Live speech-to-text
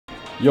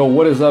Yo,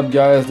 what is up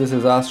guys? This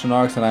is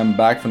Astronauts and I'm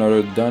back for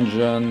another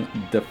dungeon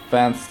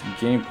defense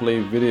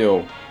gameplay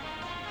video.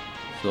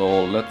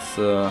 So let's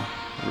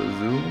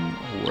resume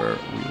where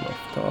we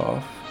left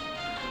off.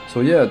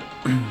 So yeah,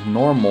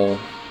 normal.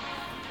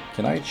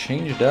 Can I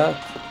change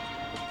that?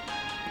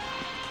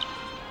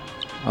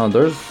 Oh,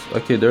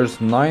 there's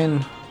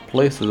 9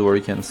 places where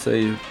you can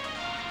save.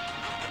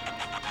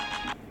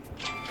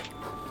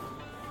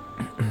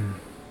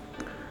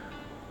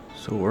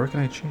 So where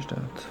can I change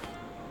that?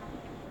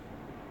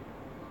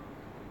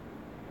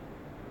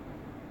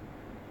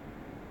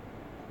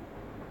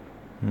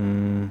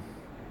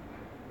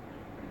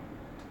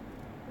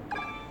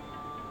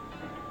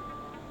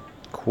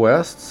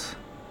 Quests.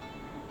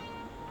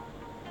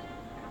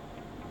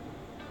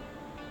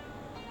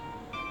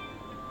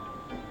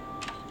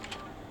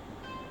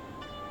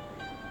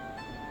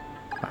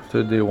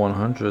 After day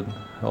 100,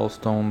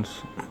 Hellstones.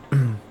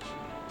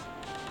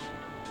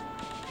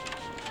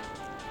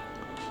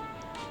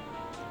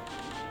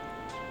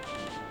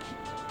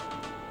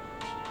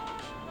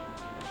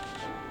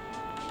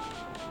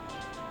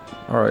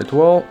 Alright,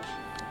 well,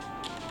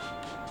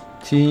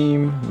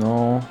 team,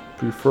 no,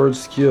 preferred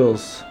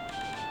skills.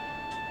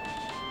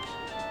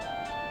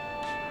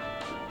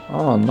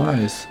 Oh,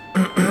 nice.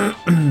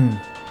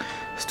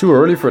 It's too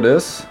early for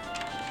this,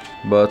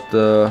 but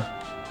that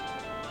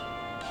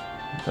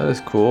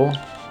is cool.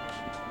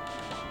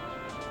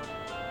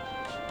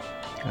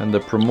 And the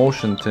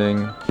promotion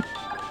thing,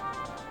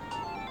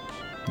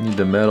 need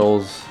the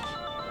medals.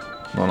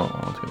 No, I'm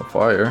not gonna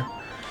fire.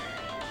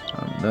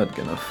 I'm not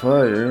gonna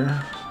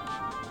fire.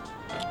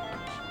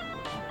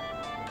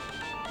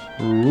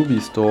 Ruby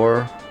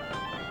store.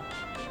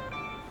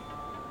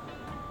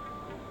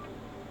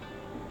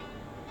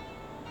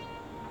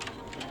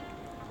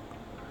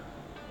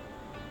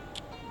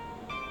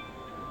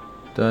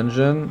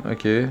 Dungeon,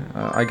 okay.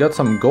 I got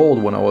some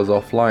gold when I was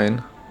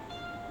offline.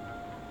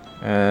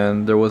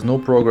 And there was no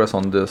progress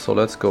on this, so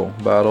let's go.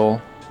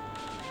 Battle.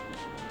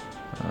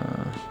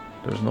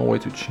 There's no way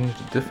to change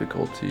the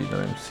difficulty that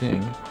I'm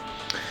seeing.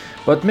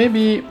 But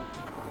maybe...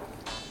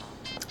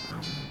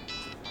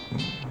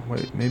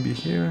 Wait, maybe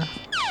here?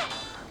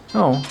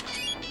 No.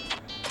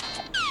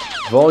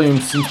 Volume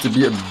seems to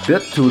be a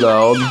bit too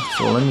loud,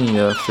 so let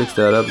me fix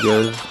that up,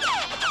 guys.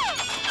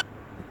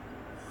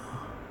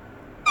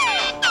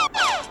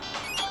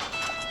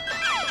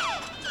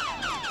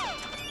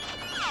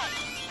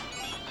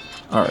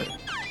 Alright.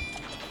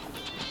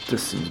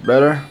 This seems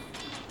better.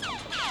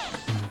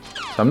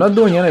 So I'm not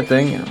doing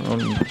anything.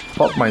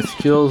 Pop my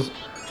skills.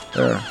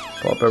 There,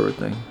 pop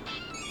everything.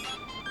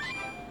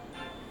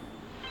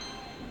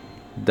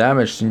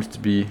 Damage seems to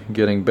be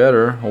getting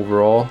better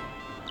overall.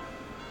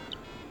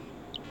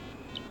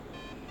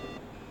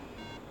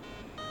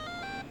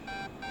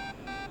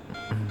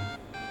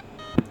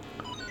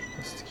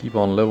 Let's keep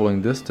on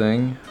leveling this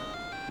thing.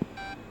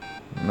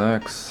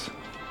 Next.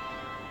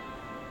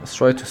 Let's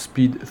try to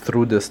speed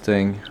through this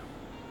thing.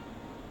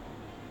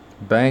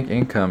 Bank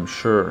income,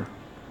 sure.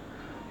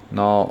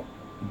 Now,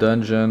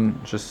 dungeon,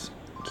 just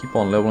keep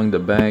on leveling the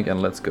bank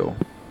and let's go.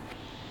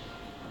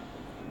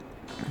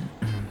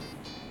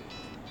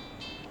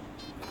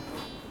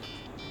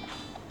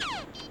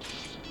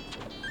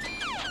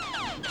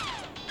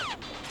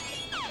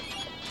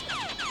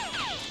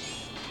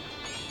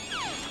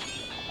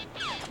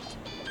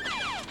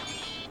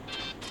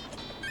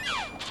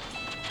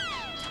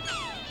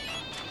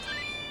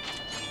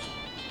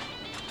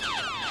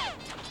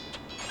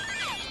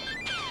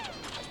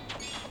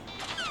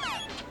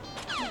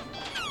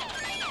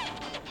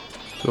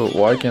 So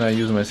why can't I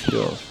use my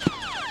skills?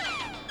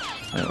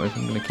 Anyway,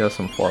 I'm gonna cast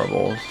some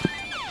fireballs.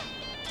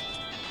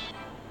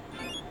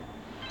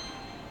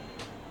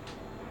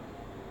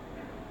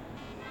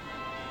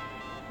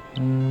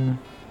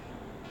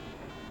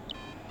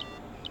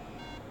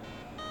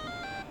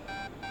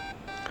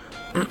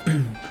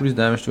 Increase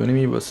damage to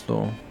enemy but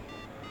slow.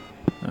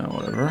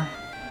 Whatever.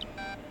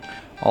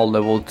 All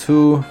level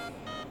 2.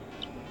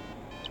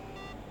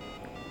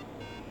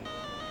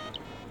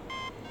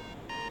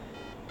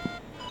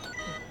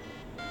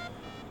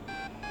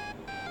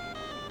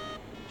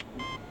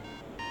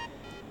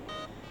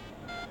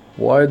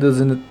 Why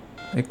doesn't it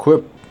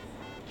equip?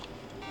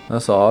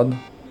 That's odd.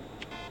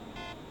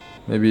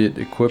 Maybe it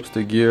equips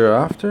the gear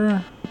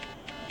after?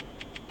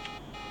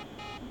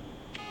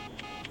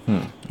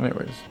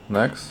 Anyways,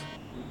 next.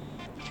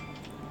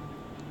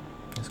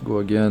 Let's go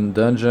again.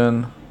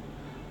 Dungeon.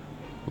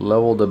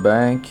 Level the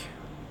bank.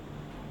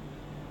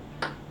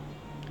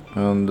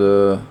 And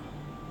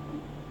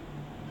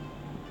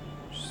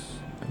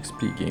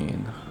XP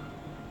gain.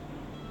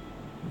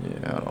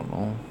 Yeah, I don't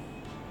know.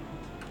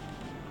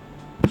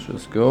 Let's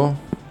just go.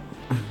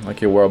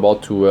 Okay, we're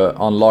about to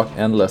unlock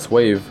endless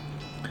wave.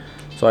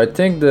 So I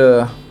think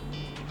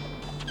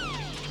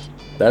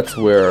that's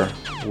where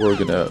we're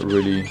gonna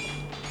really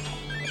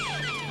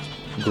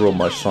grow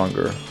much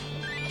stronger.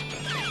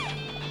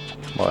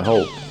 Well, I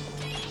hope.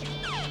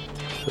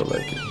 I feel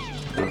like it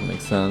doesn't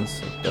make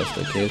sense if that's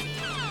the case.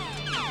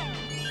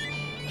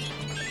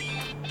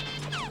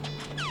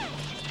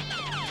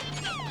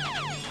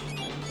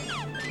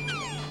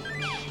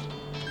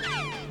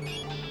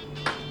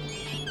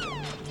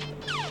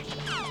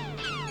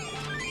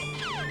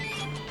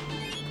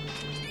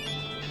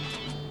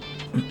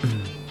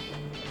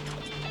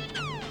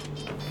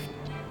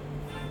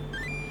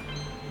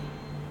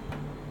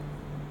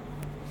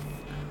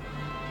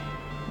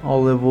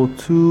 All level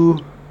 2.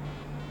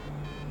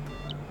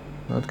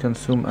 Not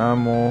consume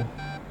ammo.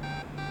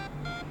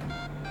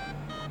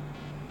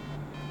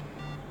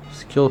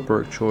 Skill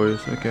perk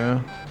choice, okay.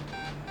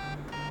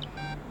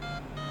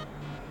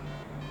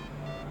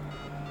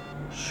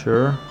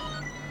 Sure.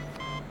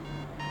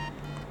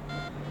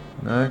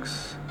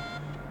 Next.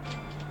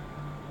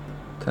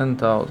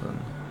 10,000.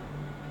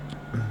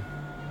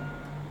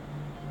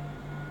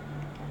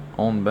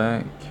 On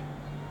bank.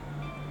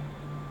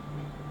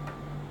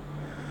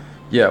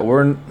 Yeah,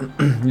 we're in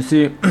you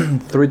see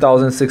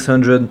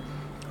 3,600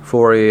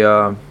 for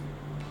a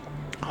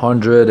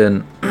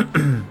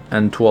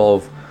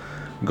 112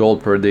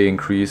 gold per day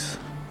increase,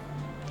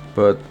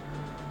 but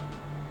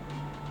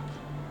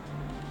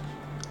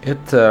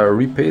it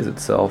repays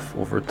itself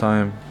over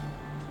time.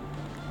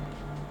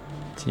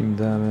 Team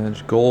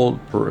damage, gold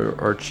per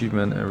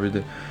achievement every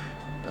day.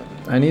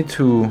 I need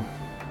to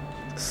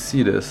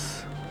see this.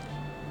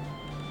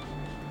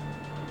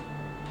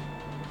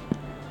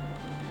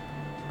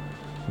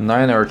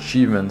 9 are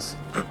achievements.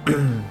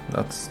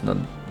 That's not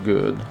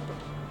good.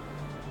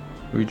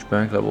 Reach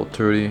bank level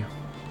 30.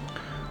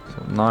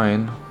 So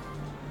 9.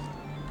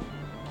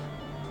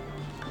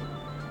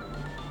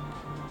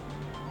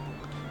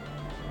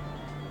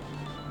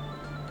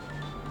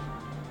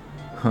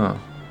 Huh.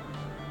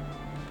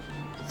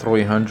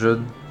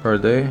 300 per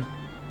day.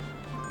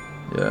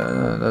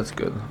 Yeah, that's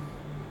good.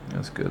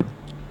 That's good.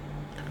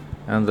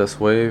 Endless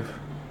wave.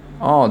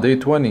 Oh, day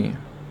 20.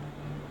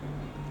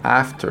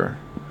 After.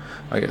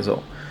 Okay,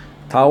 so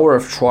Tower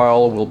of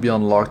Trial will be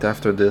unlocked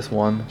after this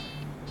one.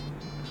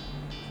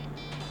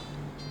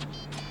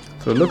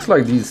 So it looks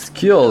like these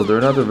skills,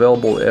 they're not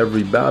available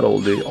every battle.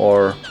 They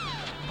have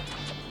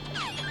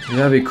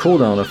a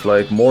cooldown of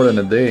like more than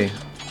a day.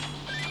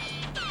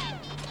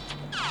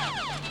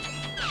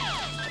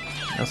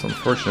 That's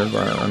unfortunate,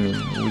 but I mean,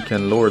 we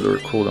can lower their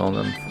cooldown,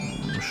 I'm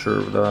sure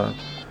of that.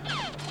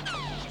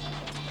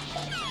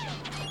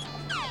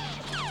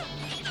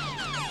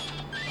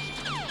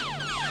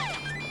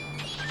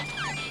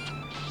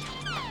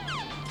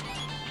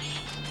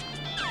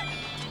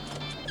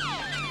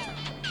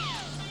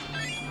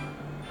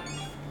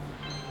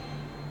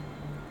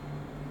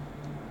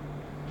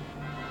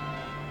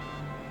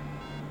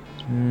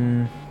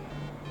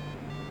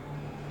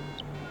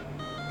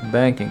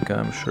 Bank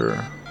income,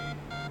 sure.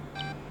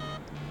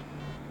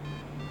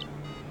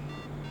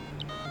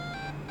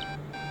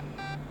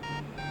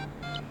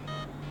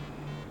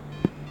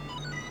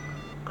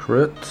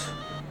 Crit.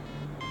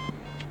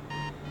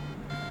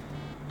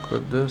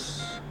 Equip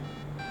this.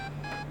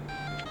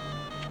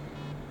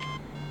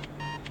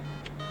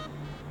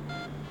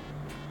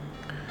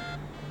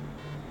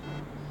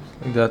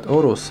 Like that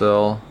auto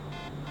cell.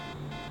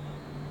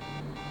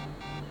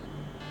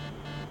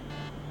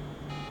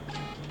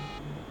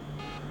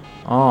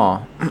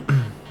 Ah,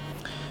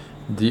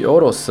 the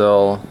auto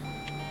cell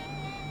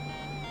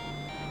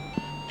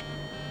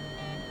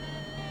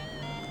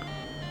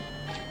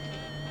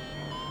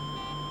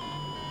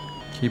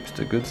keeps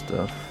the good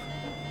stuff.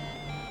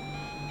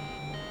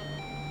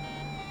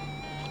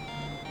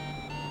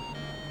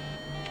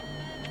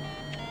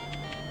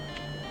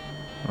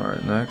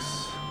 Alright,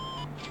 next.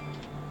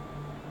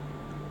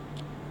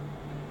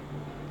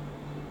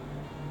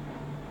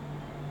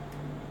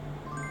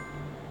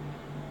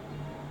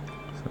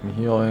 Some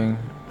healing.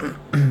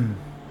 A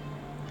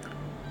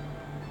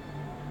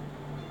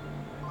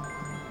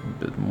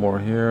bit more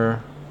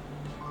here.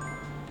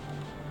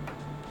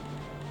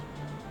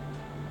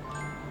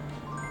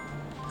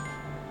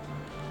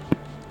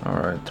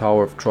 Alright,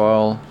 Tower of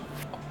Trial.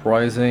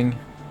 Uprising.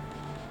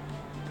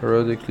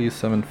 Periodically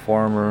summon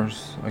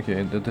farmers.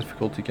 Okay, the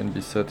difficulty can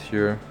be set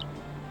here.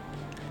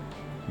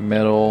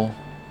 Metal.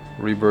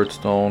 Rebirth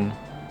Stone.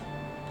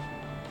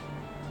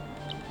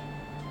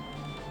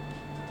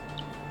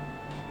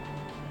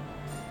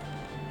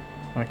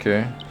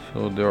 Okay,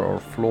 so there are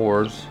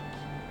floors.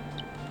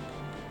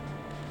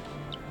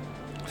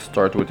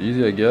 Start with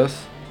easy, I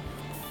guess.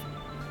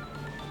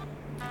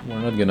 We're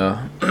not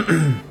gonna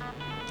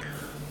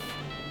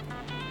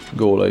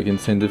go like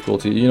insane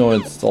difficulty. You know,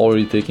 it's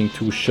already taking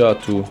 2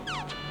 shots to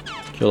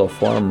kill a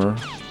farmer.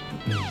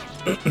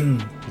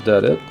 Is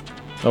that it?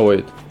 Oh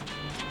wait.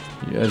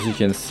 As you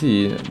can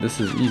see, this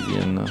is easy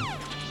and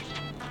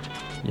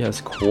he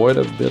has quite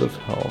a bit of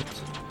health.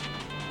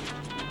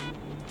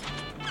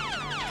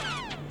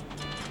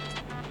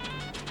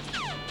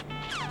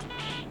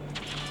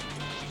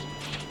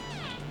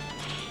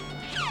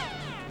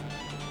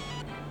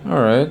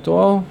 Alright,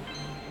 well,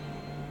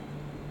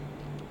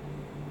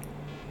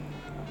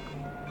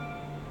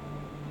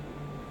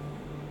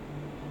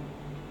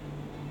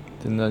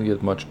 did not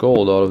get much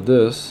gold out of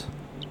this.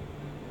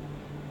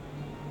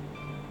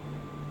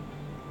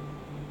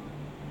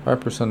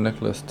 5%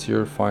 necklace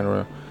tier,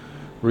 fine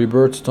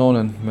rebirth stone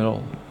and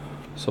metal.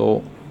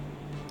 So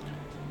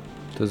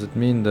does it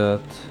mean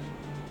that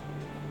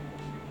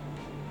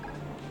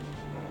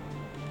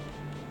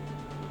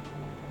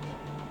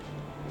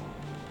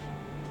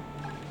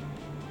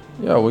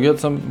Yeah, we get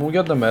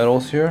the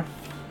medals here.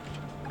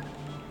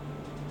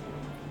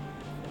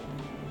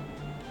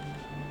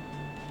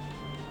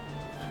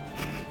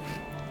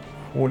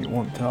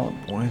 $41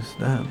 talent points,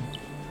 damn.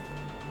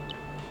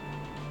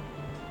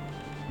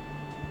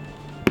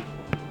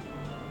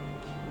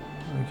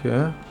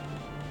 Okay.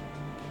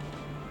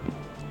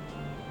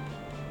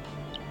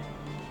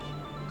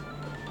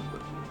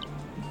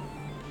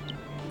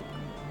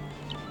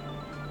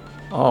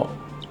 Oh.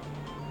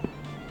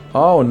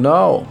 Oh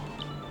no.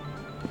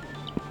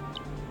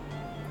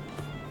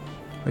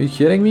 Are you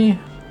kidding me?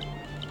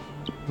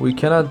 We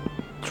cannot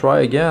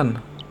try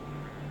again.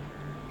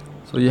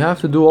 So you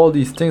have to do all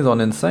these things on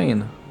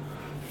insane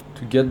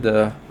to get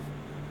the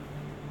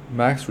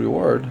max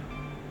reward.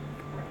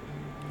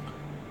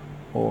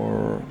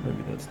 Or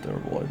maybe that's a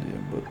terrible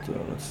idea,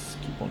 but let's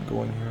keep on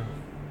going here.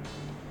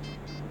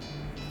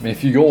 I mean,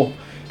 if you go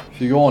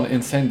on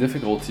insane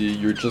difficulty,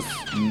 you're just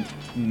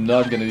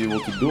not gonna be able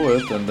to do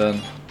it, and then,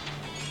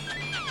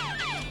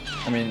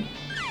 I mean,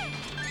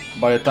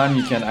 by the time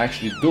you can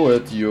actually do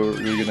it, you're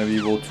gonna be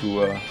able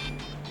to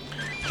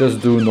just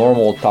do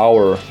normal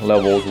tower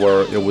levels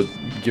where it would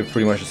give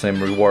pretty much the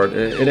same reward.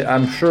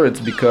 I'm sure it's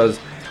because,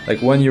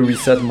 like, when you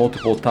reset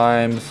multiple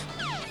times,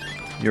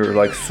 you're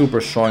like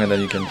super strong, and then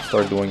you can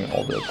start doing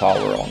all the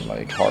tower on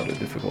like harder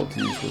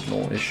difficulties with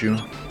no issue.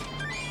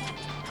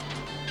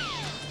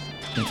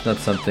 It's not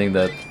something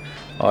that,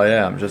 oh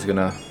yeah, I'm just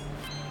gonna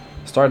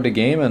start the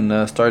game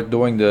and start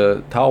doing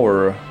the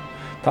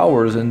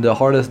towers in the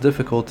hardest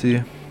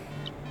difficulty.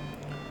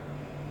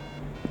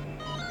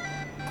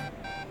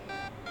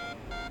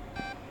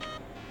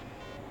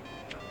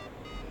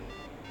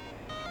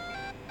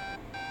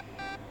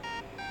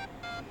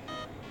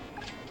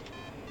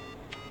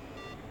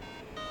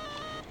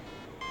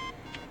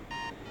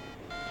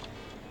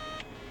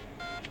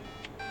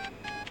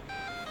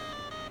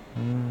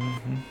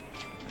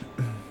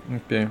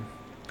 Okay,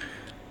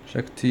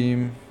 check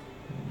team,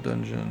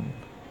 dungeon,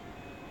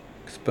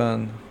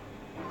 expand,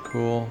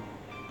 cool.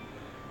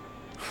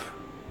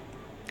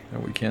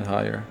 And we can't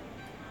hire.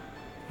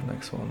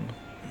 Next one.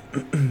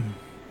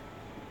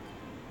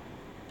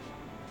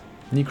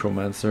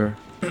 Necromancer.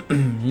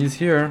 He's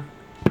here.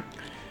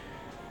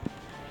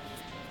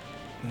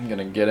 I'm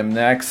gonna get him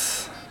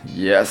next.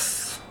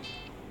 Yes.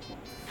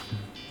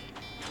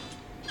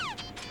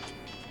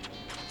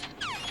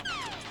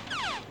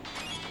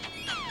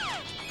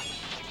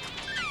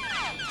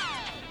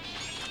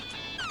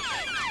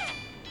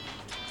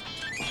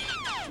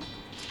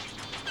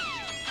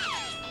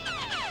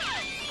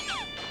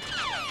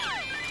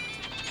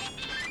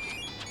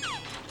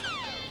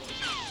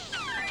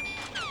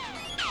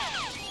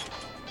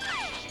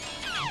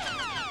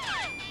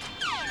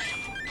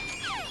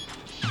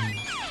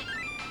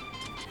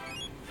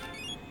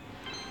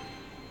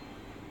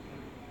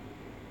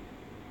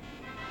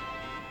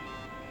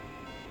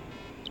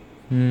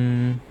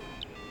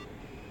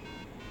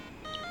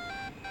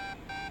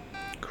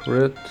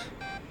 Crit.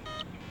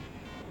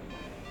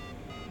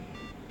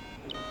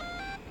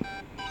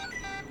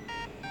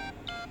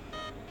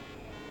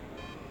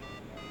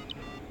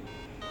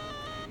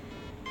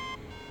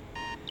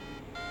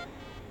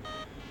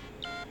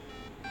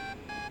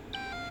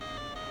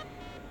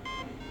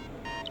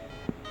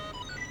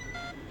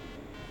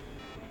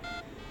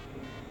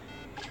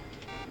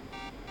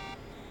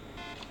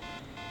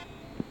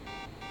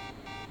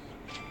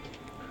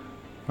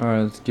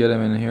 Alright, let's get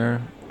him in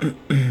here.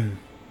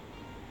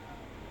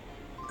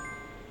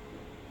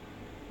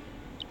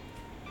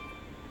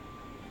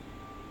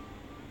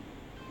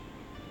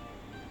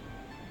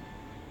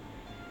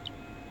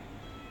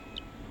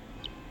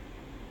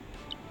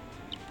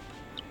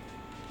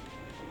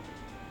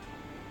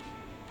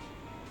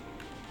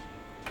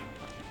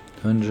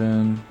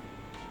 Dungeon.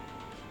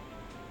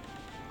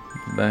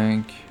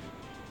 Bank.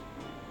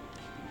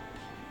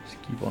 Let's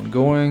keep on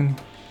going.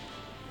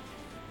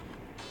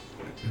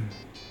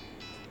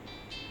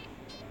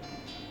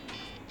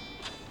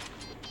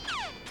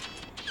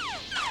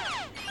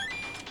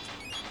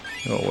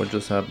 Oh, what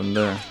just happened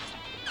there?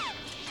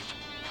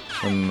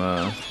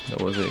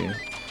 There was a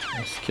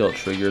skill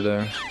trigger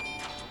there.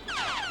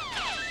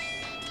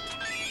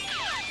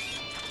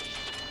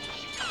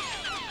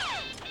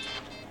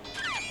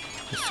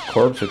 This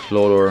corpse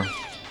exploder,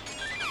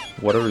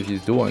 whatever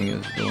he's doing,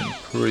 is doing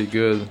pretty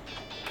good.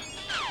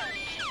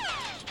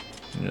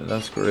 Yeah,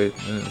 that's great.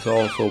 And it's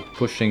also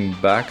pushing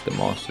back the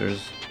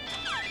monsters.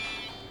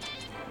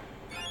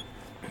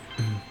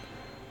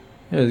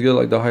 Yeah, he's got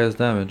like the highest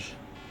damage.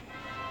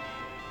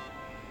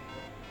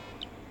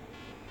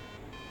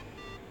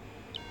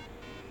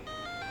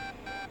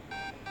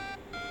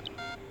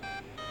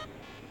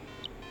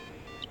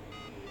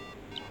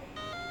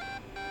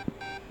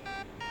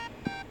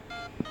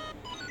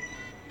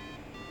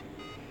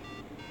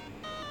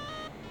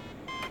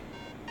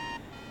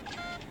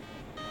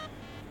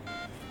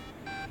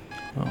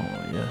 Oh,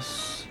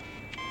 yes.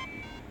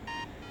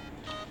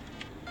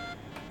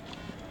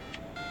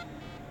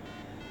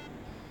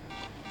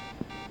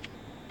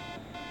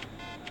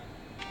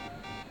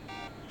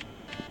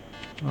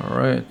 All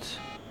right.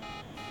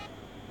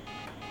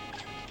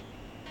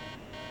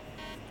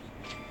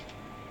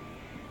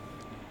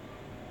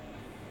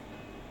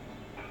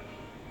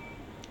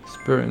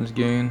 Experience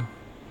gain.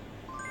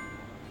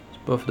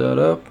 Let's buff that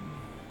up.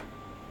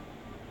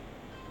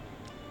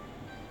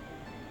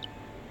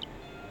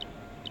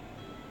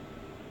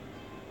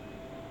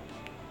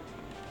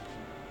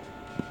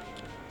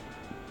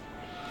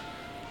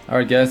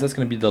 Alright guys, that's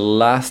gonna be the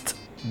last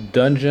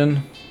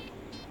dungeon.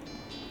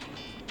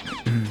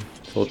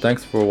 So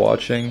thanks for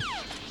watching.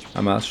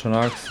 I'm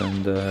Astronax,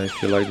 and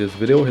if you like this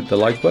video, hit the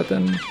like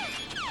button.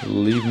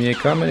 Leave me a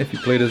comment if you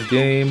play this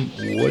game,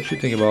 what you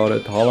think about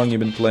it, how long you've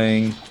been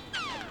playing,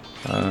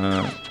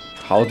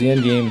 how's the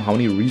end game, how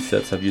many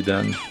resets have you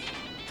done.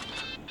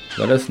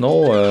 Let us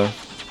know,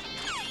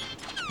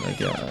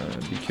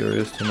 be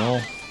curious to know.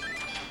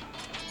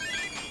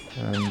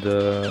 And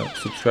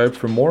subscribe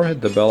for more, hit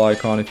the bell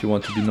icon if you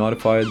want to be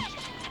notified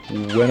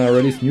when I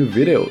release new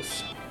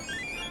videos.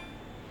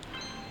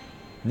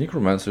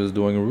 Necromancer is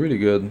doing really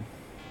good.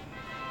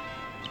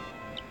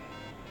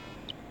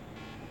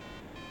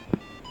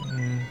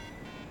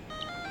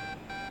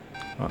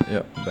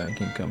 Yeah, bank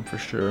income for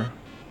sure.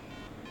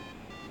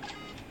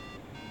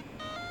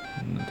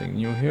 Nothing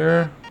new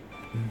here.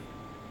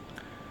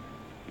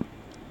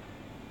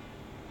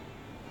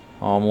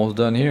 Almost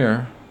done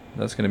here.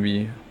 That's gonna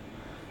be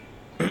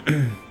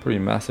pretty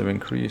massive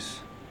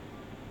increase.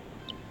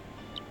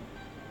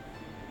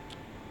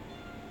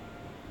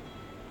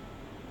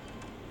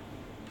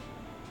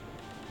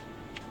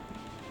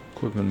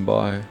 Equipment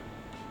buy.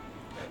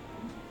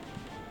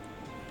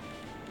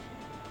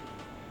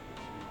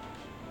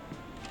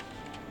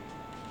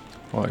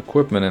 Oh,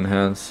 equipment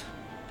enhance.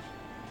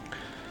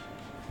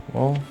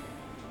 Well,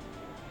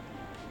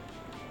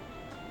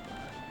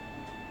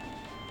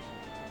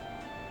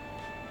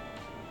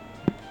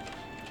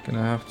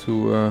 gonna have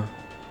to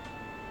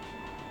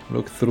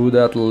look through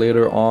that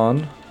later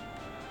on.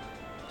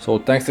 So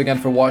thanks again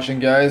for watching,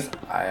 guys.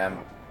 I am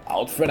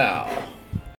out for now.